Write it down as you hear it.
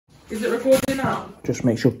Is it recording now? Just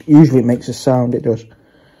make sure. Usually it makes a sound. It does.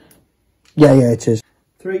 Yeah, it is.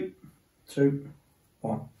 3, 2,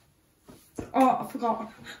 1. Oh, I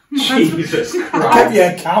forgot. Jesus Christ.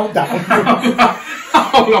 Yeah, countdown.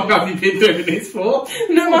 How long have you been doing this for?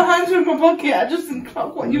 No, my hands were in my pocket. I just didn't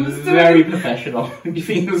clock what you were doing. Very professional. You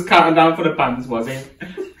think it was counting down for the pants, was it?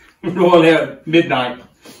 We're all here at midnight.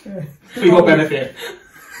 For your benefit.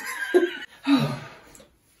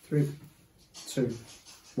 3, 2,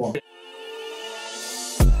 1.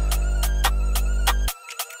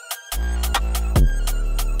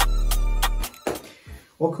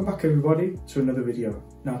 Welcome back everybody to another video.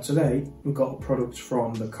 Now today we've got products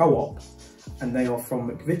from the co-op and they are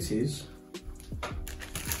from Mcvities.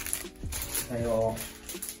 They are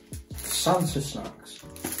Santa snacks.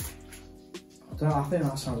 I think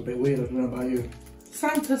that sounds a bit weird, I don't know about you.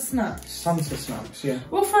 Santa snacks? Santa snacks, yeah.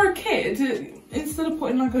 Well, for a kid, instead of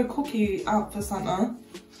putting like a cookie out for Santa,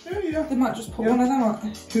 they might just put one of them out.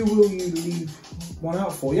 Who will you leave one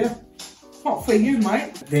out for, yeah? Not for you,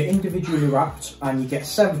 mate. They're individually wrapped and you get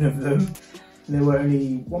 7 of them. And they were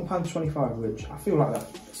only £1.25, which I feel like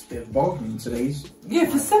that's a bit of a bargain in today's. Yeah,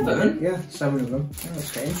 for 7? Yeah, 7 of them. Yeah,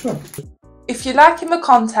 let's get into them. If you're liking the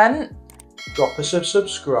content, drop us a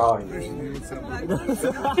subscribe. There's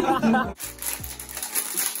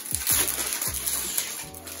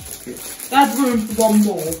room for one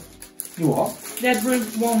more. You what? There's room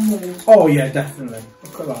for one more. Oh yeah, definitely.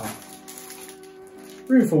 Look at that.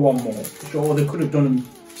 Room for one more, for sure. Or they could have done them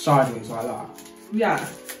sideways like that. Yeah.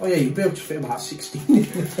 Oh yeah, you'd be able to fit about 16 in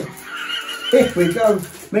there. Here we go.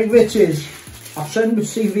 Mcvities. I'll send the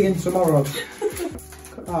CV in tomorrow.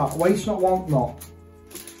 Look at that. Waste not, want not.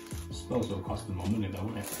 I suppose it'll cost them more money though,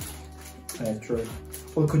 wouldn't it? Yeah, true.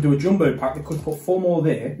 Well, they could do a jumbo pack. They could put 4 more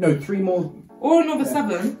there. No, 3 more. Or another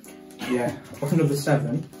 7. Yeah, or another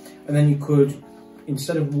 7. And then you could,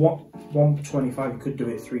 instead of £1.25, you could do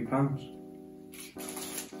it £3.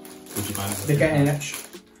 Would you buy it? They're getting an extra.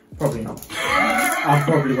 Probably not. I'll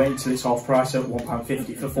probably wait until it's half price at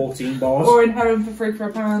 £1.50 for 14 bars. Or in Heron for free for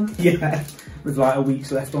 £1. Yeah, with like a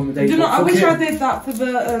week's left on the day. Do you know, I wish I did that for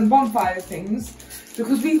the bonfire things,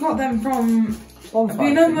 because we got them from Bonfire.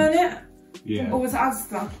 You know Mernit? Yeah. Or was it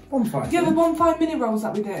Asda? Bonfire. Yeah, the bonfire mini rolls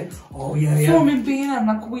that we did. Oh yeah, yeah. Saw them in B&M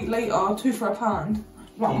like a week later, 2 for £1.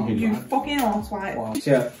 Wow, you fucking arse, right? Wow.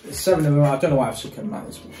 So yeah, 7 of them. I don't know why I've stuck them like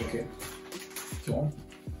this, but fuck it. Go on.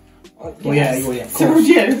 Well, yeah, of course. So would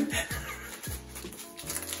you?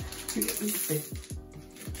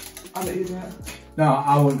 I'll let you do it. No,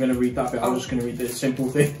 I wasn't going to read that bit. I was just going to read the simple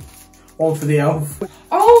thing. 1 for the elf.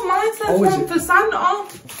 Oh, mine says 1 it? for Santa.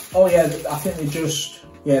 Oh yeah, I think they're just.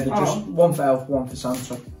 Yeah, they're just 1 for elf, 1 for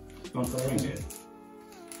Santa. Not for reindeer.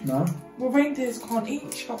 No. Well, reindeers can't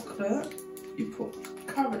eat chocolate. You put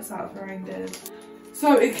carrots out for reindeers.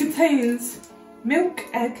 So it contains milk,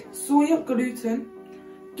 egg, soy, gluten.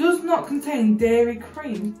 Does not contain dairy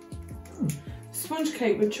cream. Sponge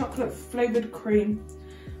cake with chocolate flavoured cream.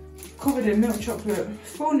 Covered in milk chocolate.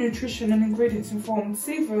 Full nutrition and ingredients informed.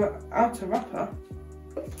 Savor outer wrapper.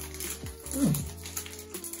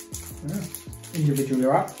 Yeah. Individually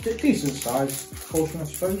wrapped. Decent size portion, I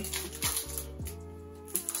suppose.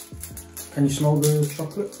 Can you smell the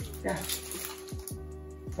chocolate? Yeah.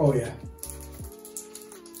 Oh yeah.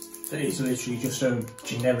 It is literally just a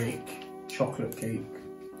generic chocolate cake.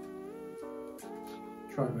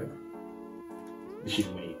 Try a bit. You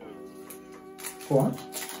should wait. Go on.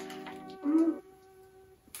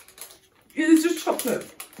 It's just chocolate.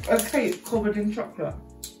 A cake covered in chocolate.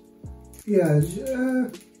 Yeah,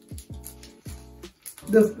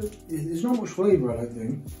 there's not much flavour, I don't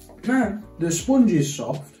think. No. The sponge is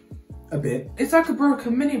soft, a bit. It's like a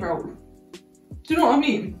broken mini roll. Do you know what I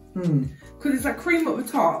mean? Hmm. Because it's like cream at the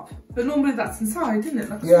top, but normally that's inside, isn't it?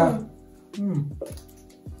 Like Yeah.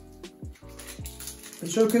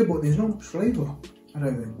 It's okay, but there's not much flavour, I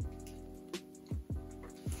don't think.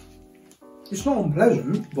 It's not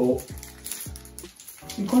unpleasant, but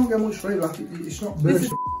you can't get much flavour. Like it's not This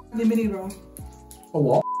bursting. is the mini roll. A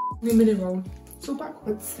what? The mini roll. It's all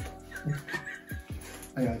backwards.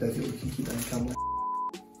 I don't think we can keep that on camera.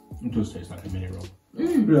 It does taste like a mini roll.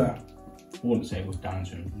 Yeah. I wouldn't say it was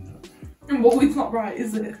dancing. Well, it's not right,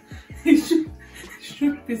 is it? It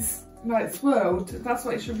should be like swirled. That's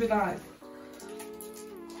what it should be like.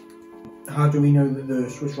 How do we know that the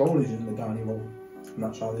Swiss roll is in the Downy roll? And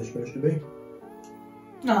that's how they're supposed to be?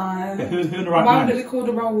 No. Yeah, who in the right Why man? would it be called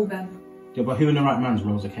a roll then? Yeah, but who in the right man's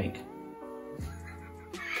rolls a cake?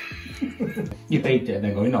 You baked it and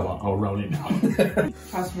then go, you know what, I'll roll it now.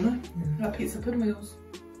 Price money. Like pizza pinwheels.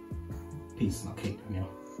 Pizza's not cake, Daniel.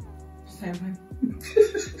 Same thing.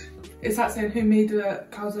 It's like saying who made a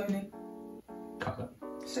calzone. Chocolate.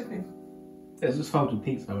 Sickening. It's just folded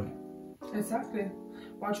pizza, isn't it? Exactly.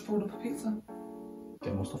 Why'd you fold up a pizza?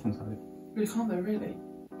 Get more stuff inside it. You can't though, really.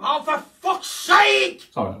 Oh, for fuck's sake!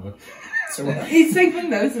 Sorry, that word. It's same thing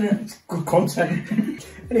though, isn't it? Good content.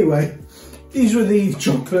 Anyway, these were the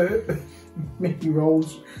chocolate mini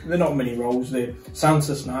rolls. They're not mini rolls, they're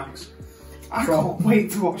Santa snacks. I can't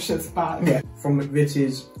wait to watch this back. Yeah, from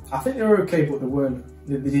Mcvities. I think they were okay, but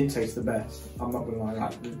they didn't taste the best. I'm not gonna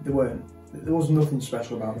lie, they weren't. There was nothing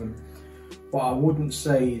special about them. But I wouldn't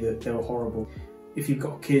say that they were horrible. If you've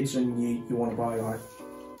got kids and you want to buy like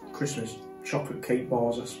Christmas chocolate cake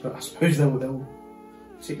bars, I suppose they'll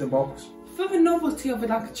tick the box. For the novelty of it,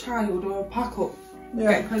 like a child or a pack-up,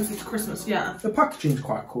 getting closer to Christmas, yeah. The packaging's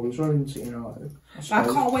quite cool as well, isn't it? You know, I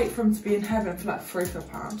can't wait for them to be in heaven for like £3 or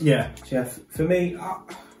 £4. Yeah, so yeah. For me,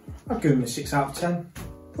 I'd give them a 6 out of 10.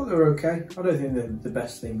 But they're okay. I don't think they're the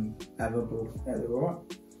best thing ever, but yeah, they're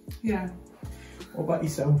alright. Yeah. What about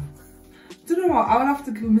yourself? Do you know what? I'll have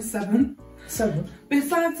to give them a 7. 7.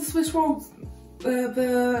 Besides the Swiss rolls,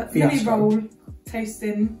 the Fiasco. mini roll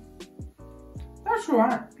tasting, that's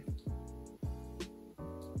alright.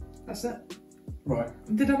 That's it. Right.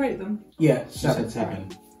 Did I rate them? Yeah, You 7. said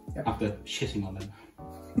 7. Yeah. After shitting on them.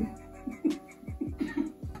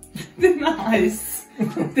 They're nice.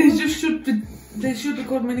 They should be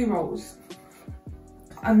called mini rolls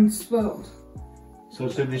and swirled. So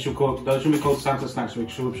they should be called Santa Snacks,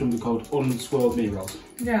 which should be called unswirled mini rolls.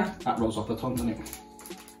 Yeah. That rolls off the tongue, doesn't it?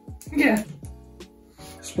 Yeah.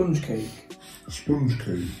 Sponge cake. Sponge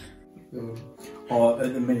cake. Or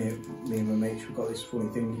at the minute, me and my mates, we've got this funny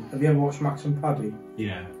thing. Have you ever watched Max and Paddy?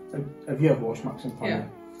 Yeah. Have you ever watched Max and Paddy? Yeah.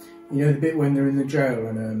 You know the bit when they're in the jail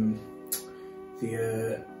and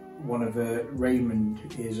Raymond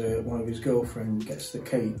is one of his girlfriend gets the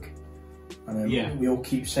cake, and yeah, we all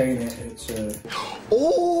keep saying it. It's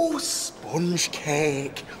Oh, sponge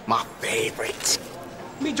cake, my favourite.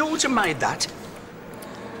 Me daughter made that.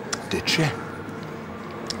 Did she?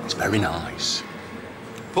 It's very nice.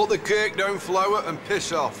 Put the cake down, flour, and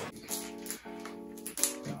piss off.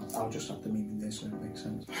 I'll just have to mean this, so it makes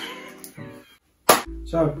sense.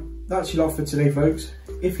 So that's your lot for today, folks.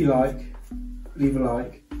 If you like, leave a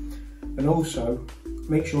like, and also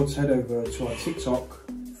make sure to head over to our TikTok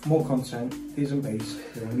for more content. Here's and Base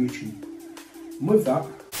here on YouTube. And with that,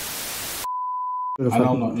 I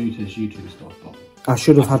know I'm not new to this YouTube stuff, but I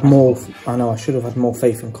should have had more. I know I should have had more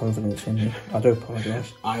faith and confidence in you. I do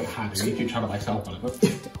apologise. I had a YouTube channel myself on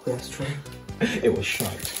it. That's true. It was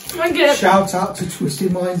shite. Shout out to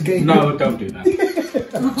Twisted Minds Gaming. No, don't do that.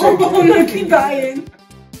 Oh, no, keep dying.